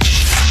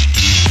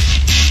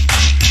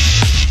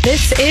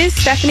This is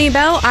Stephanie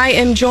Bell. I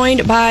am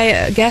joined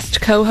by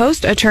guest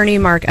co-host, attorney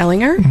Mark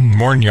Ellinger.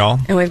 Morning, y'all.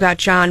 And we've got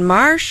John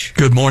Marsh.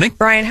 Good morning.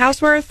 Brian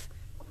Houseworth.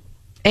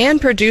 And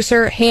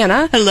producer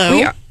Hannah.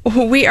 Hello.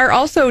 We are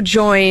also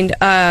joined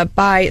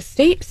by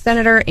State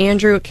Senator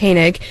Andrew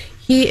Koenig.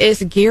 He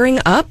is gearing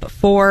up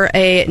for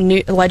a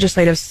new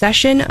legislative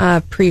session.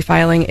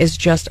 Pre-filing is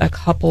just a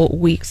couple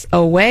weeks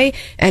away.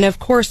 And, of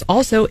course,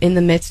 also in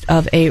the midst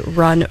of a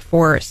run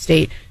for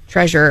state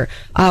treasurer.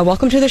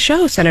 Welcome to the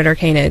show, Senator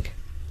Koenig.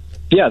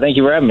 Yeah, thank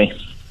you for having me.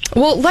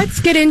 Well,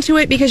 let's get into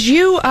it because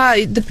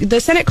the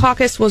Senate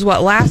caucus was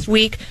last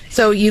week,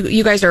 so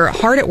you guys are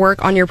hard at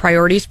work on your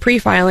priorities.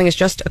 Pre-filing is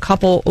just a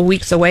couple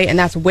weeks away, and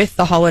that's with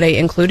the holiday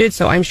included,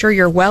 so I'm sure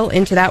you're well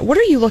into that. What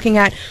are you looking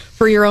at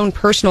for your own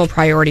personal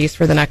priorities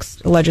for the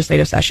next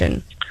legislative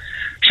session?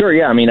 Sure,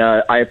 yeah. I mean,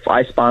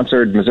 I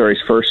sponsored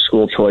Missouri's first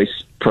school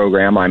choice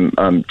program.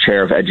 I'm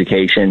chair of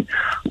education,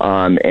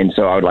 and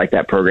so I would like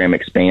that program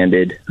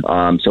expanded.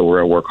 So we're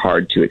going to work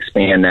hard to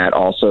expand that.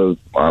 Also,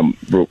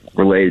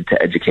 related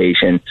to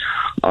education,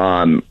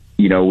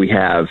 we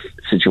have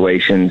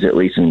situations, at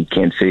least in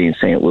Kansas City and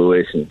St.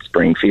 Louis and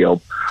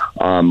Springfield,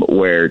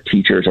 where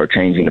teachers are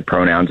changing the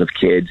pronouns of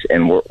kids,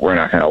 and we're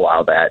not going to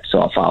allow that. So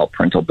I'll file a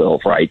parental bill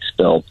of rights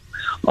bill.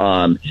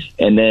 And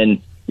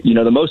then,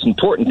 the most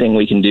important thing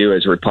we can do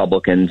as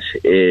Republicans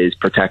is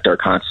protect our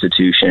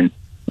Constitution,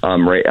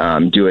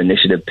 do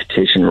initiative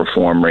petition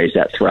reform, raise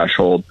that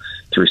threshold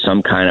through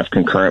some kind of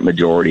concurrent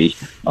majority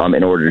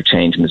in order to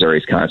change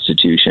Missouri's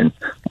Constitution.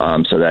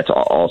 So that's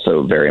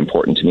also very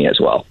important to me as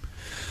well.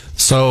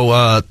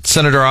 So,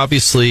 Senator,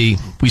 obviously,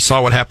 we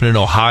saw what happened in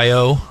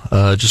Ohio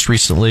just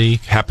recently,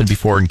 happened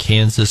before in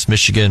Kansas,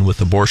 Michigan, with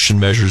abortion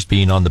measures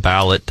being on the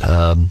ballot.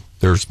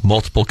 There's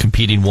multiple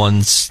competing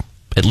ones,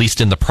 at least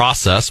in the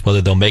process,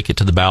 whether they'll make it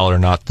to the ballot or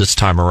not this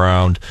time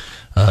around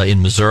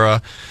in Missouri.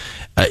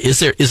 Is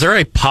there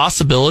a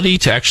possibility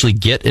to actually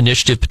get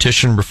initiative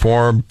petition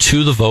reform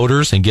to the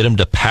voters and get them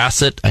to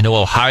pass it? I know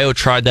Ohio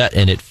tried that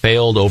and it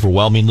failed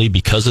overwhelmingly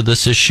because of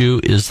this issue.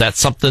 Is that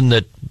something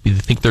that you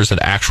think there's an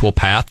actual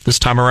path this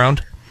time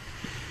around?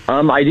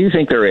 I do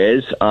think there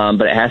is,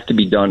 but it has to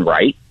be done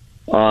right.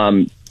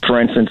 For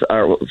instance,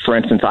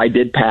 I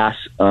did pass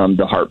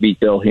the heartbeat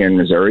bill here in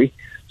Missouri,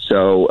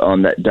 so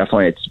that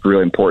definitely it's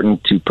really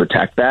important to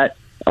protect that.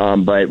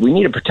 But we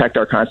need to protect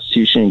our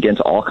Constitution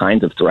against all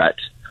kinds of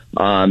threats.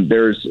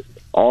 There's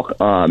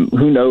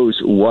who knows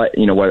what,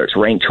 whether it's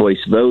ranked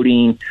choice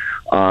voting,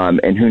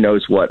 and who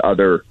knows what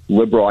other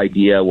liberal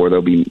idea where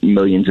there'll be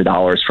millions of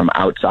dollars from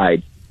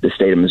outside the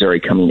state of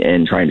Missouri coming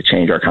in trying to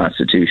change our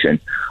Constitution.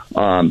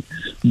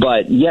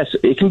 But yes,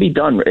 it can be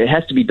done. It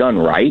has to be done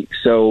right.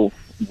 So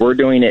we're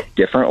doing it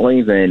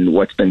differently than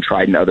what's been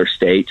tried in other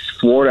states.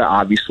 Florida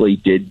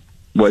obviously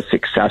was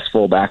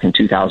successful back in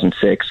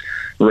 2006,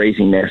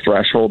 raising their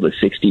threshold to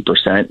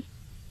 60%.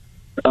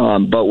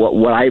 But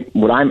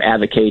what I'm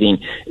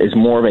advocating is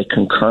more of a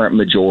concurrent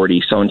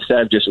majority. So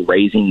instead of just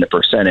raising the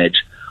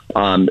percentage,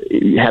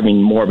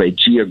 having more of a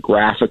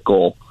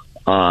geographical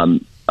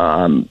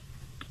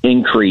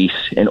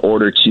increase in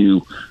order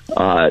to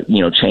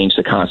change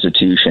the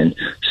Constitution.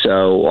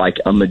 So like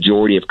a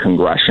majority of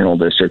congressional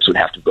districts would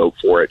have to vote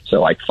for it.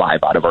 So like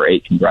 5 out of our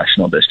 8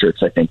 congressional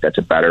districts. I think that's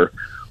a better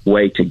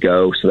way to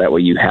go. So that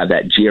way you have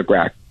that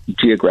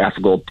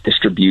geographical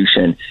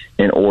distribution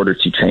in order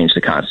to change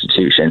the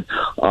Constitution.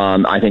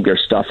 I think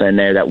there's stuff in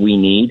there that we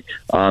need.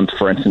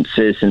 For instance,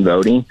 citizen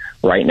voting.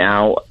 Right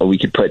now, we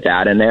could put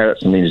that in there.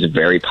 That's something that's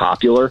very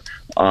popular.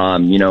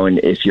 And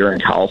if you're in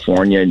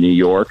California, New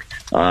York,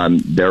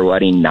 they're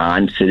letting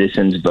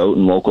non-citizens vote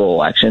in local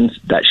elections.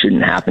 That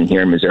shouldn't happen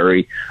here in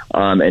Missouri.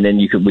 And then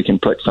we can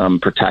put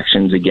some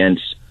protections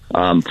against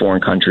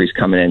foreign countries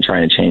coming in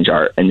trying to change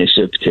our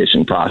initiative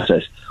petition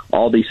process.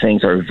 All these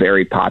things are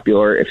very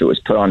popular. If it was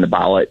put on the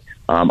ballot,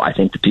 I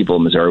think the people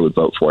of Missouri would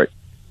vote for it.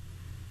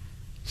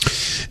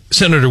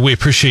 Senator, we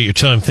appreciate your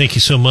time. Thank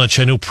you so much.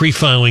 I know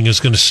pre-filing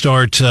is going to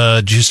start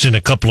just in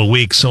a couple of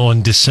weeks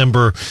on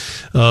December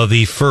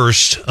the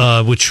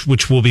 1st,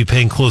 which we'll be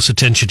paying close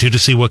attention to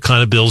see what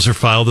kind of bills are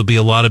filed. There'll be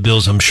a lot of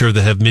bills, I'm sure,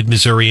 that have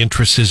mid-Missouri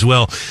interests as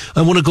well.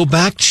 I want to go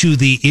back to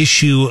the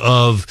issue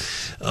of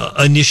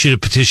initiative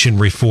petition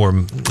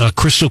reform.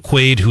 Crystal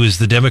Quaid, who is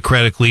the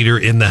Democratic leader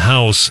in the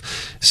House,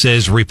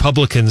 says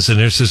Republicans, and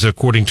this is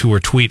according to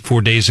her tweet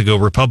 4 days ago,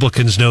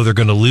 Republicans know they're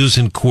going to lose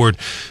in court,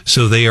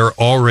 so they are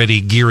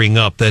already gearing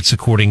up. That's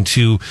according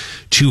to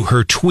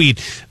her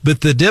tweet.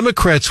 But the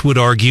Democrats would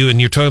argue, and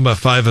you're talking about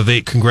 5 of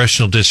 8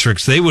 congressional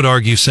districts, they would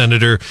argue,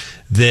 Senator,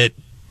 that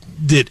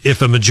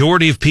if a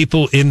majority of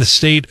people in the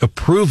state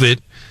approve it,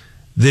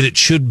 that it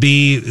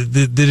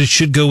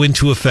should go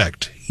into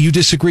effect. You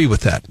disagree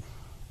with that?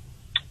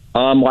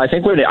 Well, I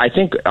think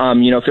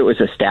if it was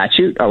a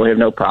statute, I would have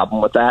no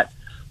problem with that.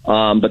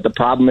 But the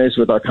problem is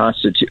with our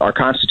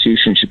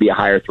Constitution should be a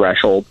higher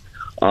threshold.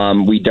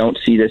 We don't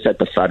see this at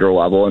the federal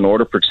level. In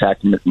order to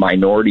protect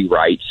minority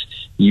rights,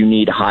 you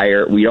need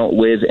higher. We don't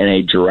live in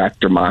a direct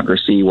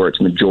democracy where it's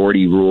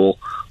majority rule,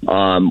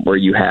 where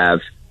you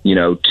have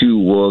two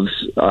wolves,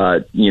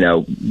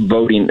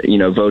 voting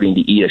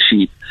to eat a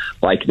sheep.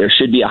 Like, there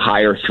should be a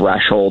higher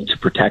threshold to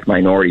protect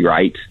minority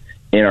rights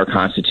in our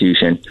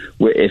Constitution.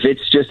 If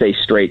it's just a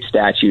straight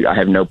statute, I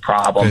have no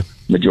problem. Okay.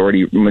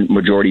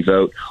 Majority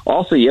vote.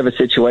 Also, you have a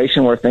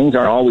situation where things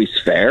aren't always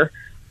fair.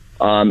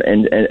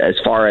 And as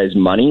far as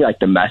money, like,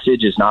 the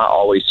message is not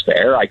always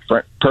fair. Like,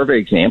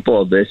 perfect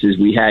example of this is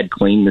we had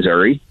Clean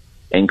Missouri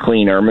and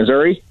Cleaner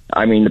Missouri.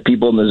 I mean, the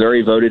people of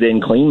Missouri voted in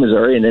Clean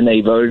Missouri, and then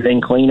they voted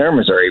in Cleaner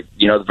Missouri,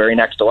 the very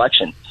next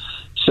election.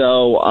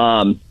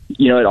 So,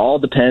 it all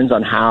depends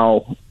on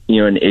how,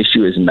 an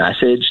issue is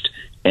messaged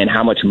and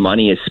how much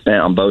money is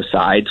spent on both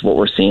sides. What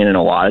we're seeing in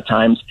a lot of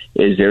times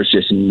is there's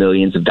just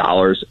millions of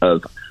dollars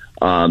of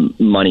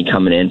money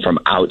coming in from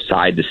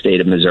outside the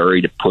state of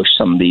Missouri to push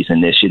some of these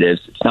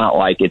initiatives. It's not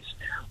like it's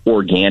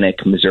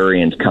organic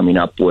Missourians coming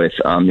up with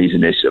these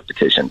initiative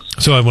petitions.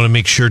 So I want to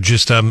make sure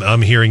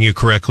I'm hearing you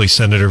correctly,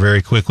 Senator,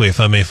 very quickly, if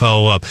I may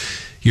follow up.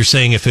 You're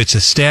saying if it's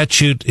a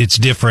statute, it's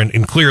different,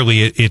 and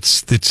clearly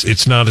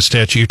it's not a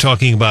statute. You're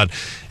talking about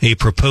a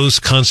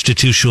proposed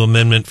constitutional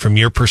amendment from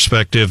your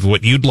perspective.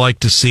 What you'd like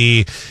to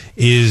see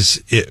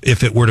is,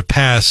 if it were to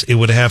pass, it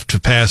would have to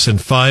pass in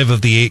 5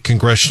 of the 8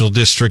 congressional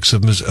districts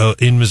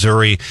in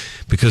Missouri,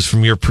 because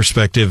from your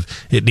perspective,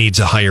 it needs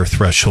a higher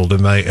threshold.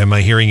 Am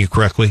I hearing you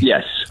correctly?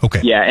 Yes.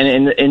 Okay. Yeah,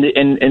 and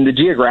the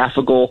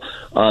geographical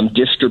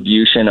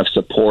distribution of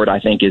support,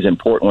 I think, is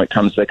important when it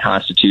comes to the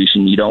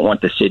Constitution. You don't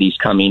want the cities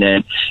coming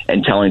in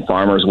and telling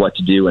farmers what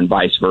to do and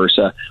vice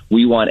versa.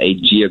 We want a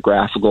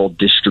geographical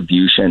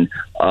distribution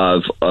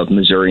of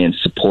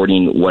Missourians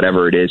supporting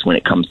whatever it is when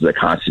it comes to the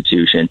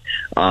Constitution.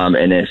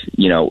 And if,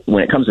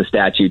 when it comes to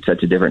statutes,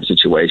 that's a different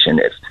situation.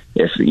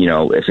 If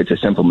it's a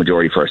simple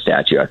majority for a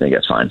statute, I think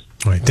that's fine.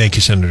 All right. Thank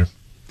you, Senator.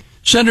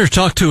 Senator,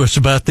 talk to us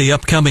about the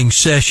upcoming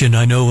session.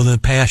 I know in the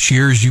past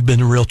years you've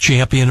been a real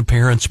champion of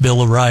Parents'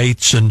 Bill of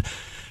Rights and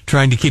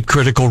trying to keep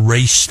critical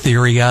race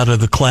theory out of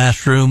the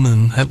classroom,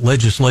 and that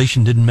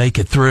legislation didn't make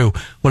it through.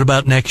 What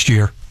about next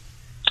year?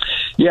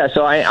 Yeah,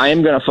 so I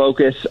am going to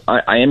focus.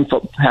 I am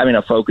having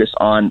a focus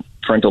on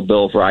parental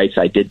Bill of Rights.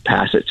 I did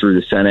pass it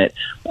through the Senate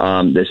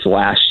this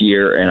last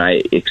year, and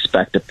I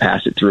expect to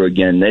pass it through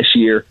again this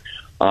year.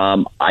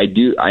 I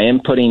am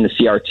putting the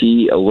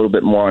CRT a little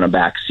bit more on a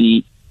back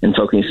seat and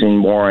focusing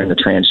more on the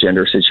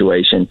transgender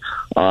situation.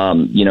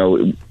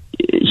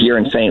 Here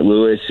in St.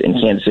 Louis and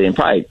Kansas City, and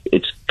probably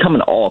it's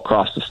coming all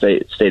across the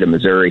state of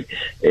Missouri,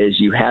 is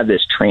you have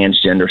this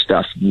transgender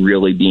stuff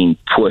really being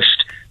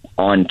pushed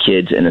on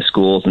kids in the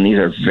schools, and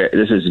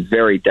this is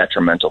very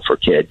detrimental for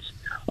kids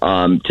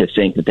to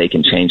think that they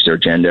can change their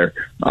gender.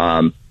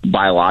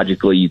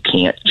 Biologically, you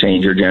can't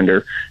change your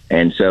gender,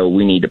 and so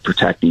we need to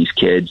protect these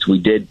kids. We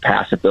did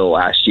pass a bill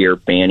last year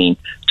banning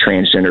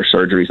transgender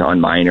surgeries on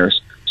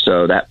minors,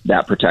 so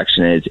that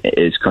protection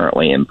is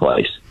currently in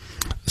place.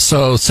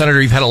 So,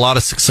 Senator, you've had a lot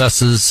of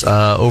successes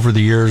over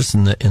the years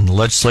in the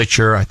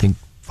legislature. I think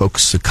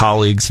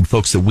colleagues and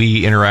folks that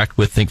we interact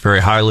with think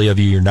very highly of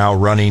you. You're now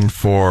running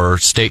for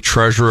state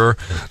treasurer.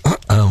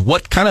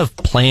 What kind of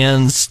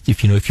plans,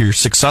 if you're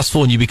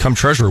successful and you become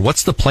treasurer,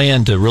 what's the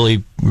plan to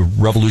really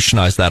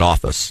revolutionize that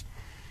office?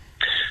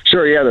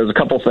 Sure, yeah, there's a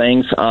couple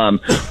things.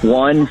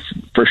 One,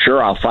 for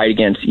sure, I'll fight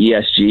against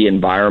ESG,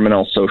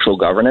 environmental social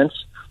governance.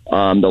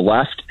 The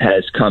left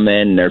has come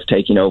in and they're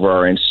taking over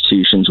our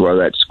institutions, whether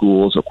that's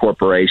schools or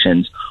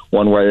corporations.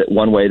 One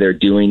way they're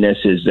doing this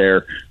is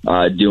they're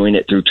doing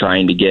it through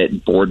trying to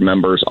get board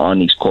members on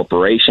these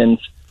corporations.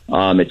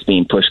 It's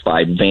being pushed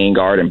by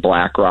Vanguard and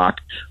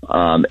BlackRock.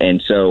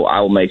 And so I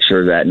will make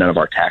sure that none of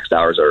our tax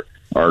dollars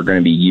are going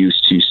to be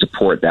used to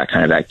support that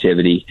kind of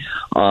activity.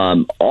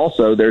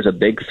 Also, there's a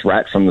big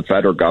threat from the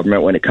federal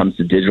government when it comes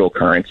to digital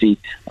currency.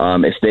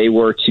 If they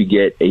were to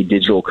get a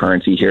digital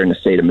currency here in the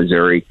state of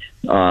Missouri,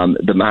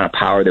 the amount of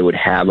power they would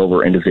have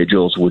over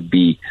individuals would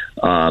be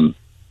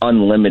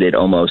unlimited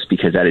almost,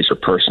 because that is your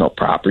personal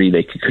property.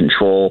 They could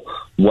control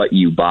what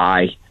you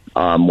buy,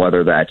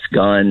 whether that's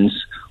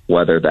guns,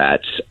 whether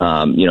that's,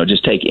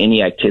 just take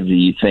any activity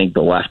you think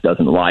the left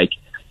doesn't like.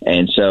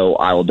 And so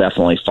I will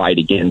definitely fight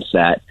against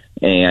that.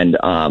 And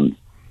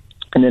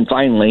then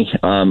finally,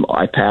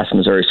 I passed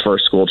Missouri's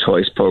first school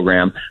choice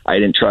program. I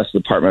didn't trust the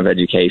Department of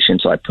Education,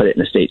 so I put it in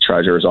the state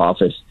treasurer's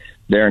office.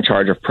 They're in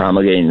charge of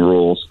promulgating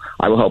rules.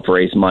 I will help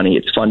raise money.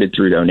 It's funded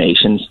through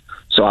donations,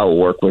 so I will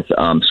work with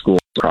schools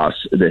across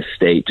the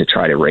state to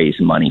try to raise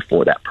money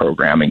for that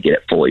program and get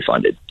it fully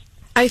funded.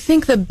 I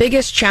think the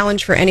biggest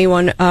challenge for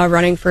anyone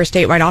running for a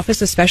statewide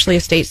office, especially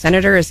a state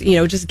senator, is,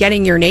 just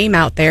getting your name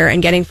out there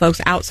and getting folks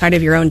outside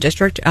of your own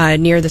district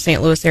near the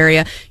St. Louis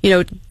area,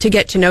 to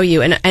get to know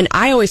you. And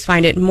I always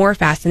find it more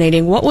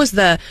fascinating.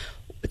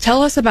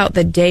 Tell us about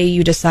the day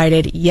you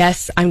decided,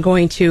 yes, I'm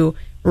going to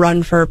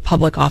run for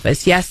public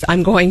office. Yes,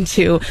 I'm going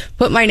to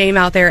put my name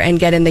out there and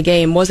get in the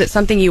game. Was it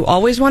something you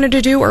always wanted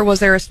to do, or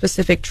was there a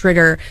specific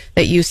trigger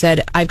that you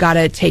said, I've got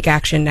to take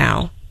action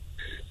now?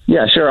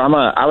 Yeah, sure.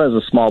 I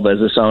was a small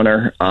business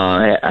owner.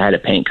 I had a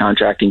paint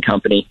contracting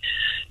company,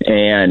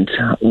 and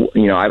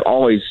I've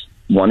always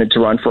wanted to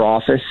run for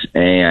office.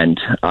 And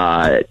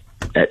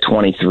at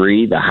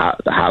 23, the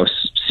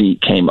House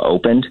seat came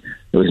opened.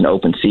 It was an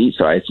open seat,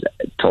 so I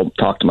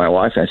talked to my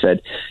wife. I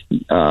said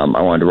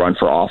I wanted to run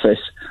for office.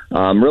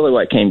 Really,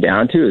 what it came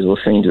down to is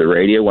listening to the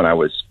radio when I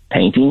was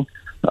painting.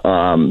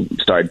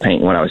 Started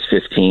painting when I was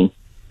 15,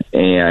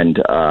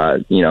 and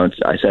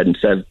I said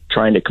instead of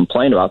trying to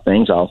complain about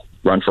things, I'll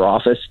run for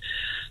office.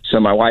 So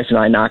my wife and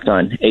I knocked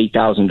on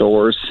 8,000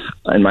 doors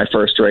in my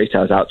first race. I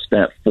was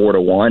outspent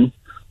 4-1,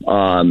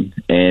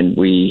 and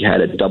we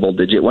had a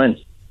double-digit win.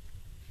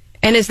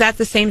 And is that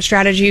the same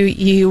strategy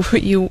you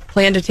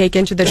plan to take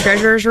into the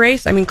treasurer's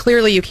race? I mean,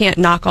 clearly you can't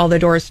knock all the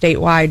doors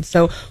statewide.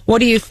 So what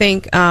do you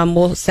think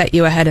will set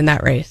you ahead in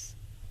that race?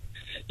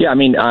 Yeah, I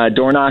mean,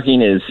 door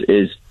knocking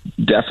is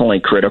definitely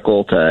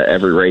critical to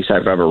every race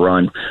I've ever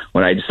run.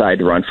 When I decided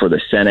to run for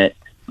the Senate,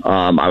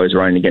 I was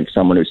running against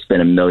someone who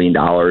spent $1 million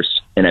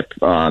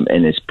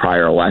in his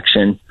prior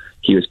election.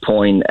 He was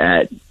polling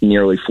at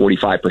nearly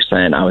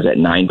 45%. I was at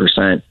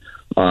 9%.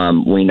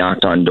 We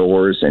knocked on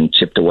doors and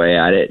chipped away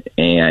at it,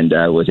 and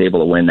was able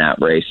to win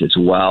that race as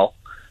well.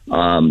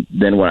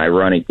 Then when I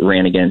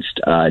ran against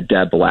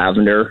Deb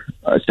Lavender,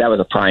 that was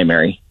a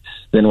primary.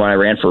 Then when I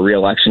ran for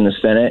re-election in the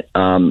Senate,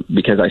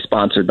 because I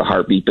sponsored the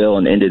heartbeat bill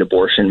and ended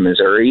abortion in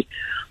Missouri,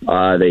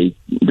 the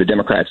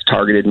Democrats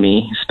targeted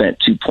me, spent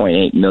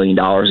 $2.8 million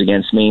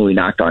against me. We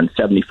knocked on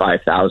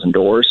 75,000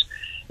 doors,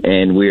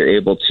 and we were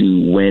able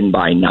to win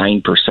by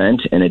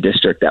 9% in a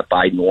district that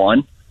Biden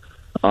won.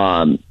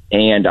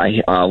 And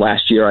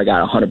last year I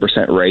got a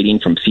 100% rating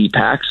from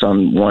CPAC, so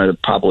I'm one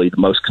of probably the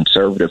most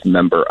conservative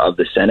member of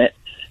the Senate.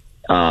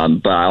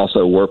 But I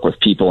also work with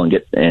people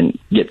and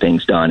get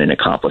things done and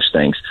accomplish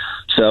things.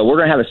 So we're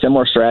going to have a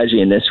similar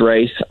strategy in this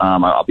race.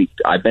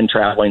 I've been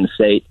traveling the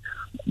state,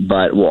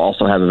 but we'll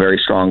also have a very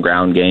strong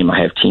ground game. I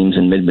have teams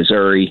in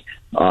mid-Missouri,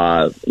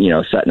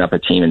 setting up a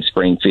team in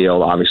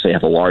Springfield. Obviously I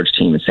have a large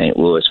team in St.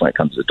 Louis when it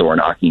comes to door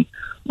knocking.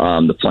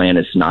 The plan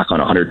is to knock on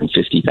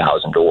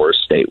 150,000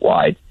 doors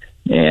statewide.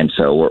 And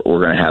so we're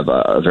going to have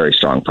a very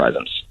strong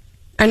presence.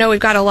 I know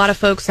we've got a lot of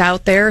folks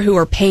out there who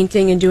are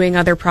painting and doing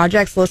other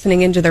projects,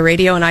 listening into the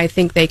radio, and I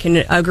think they can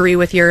agree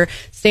with your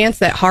stance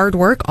that hard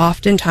work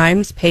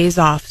oftentimes pays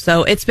off.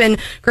 So it's been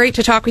great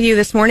to talk with you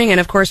this morning, and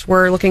of course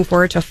we're looking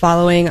forward to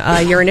following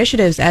your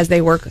initiatives as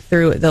they work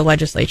through the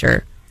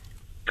legislature.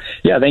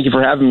 Yeah, thank you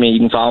for having me. You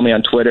can follow me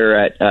on Twitter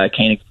at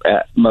Koenig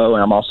at Mo,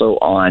 and I'm also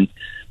on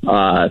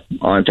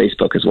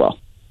Facebook as well.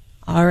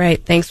 All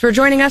right. Thanks for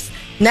joining us.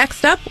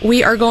 Next up,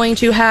 we are going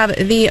to have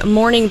the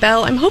Morning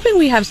Bell. I'm hoping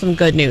we have some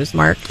good news,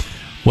 Mark.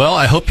 Well,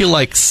 I hope you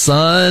like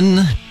sun,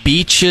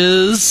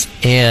 beaches,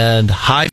 and high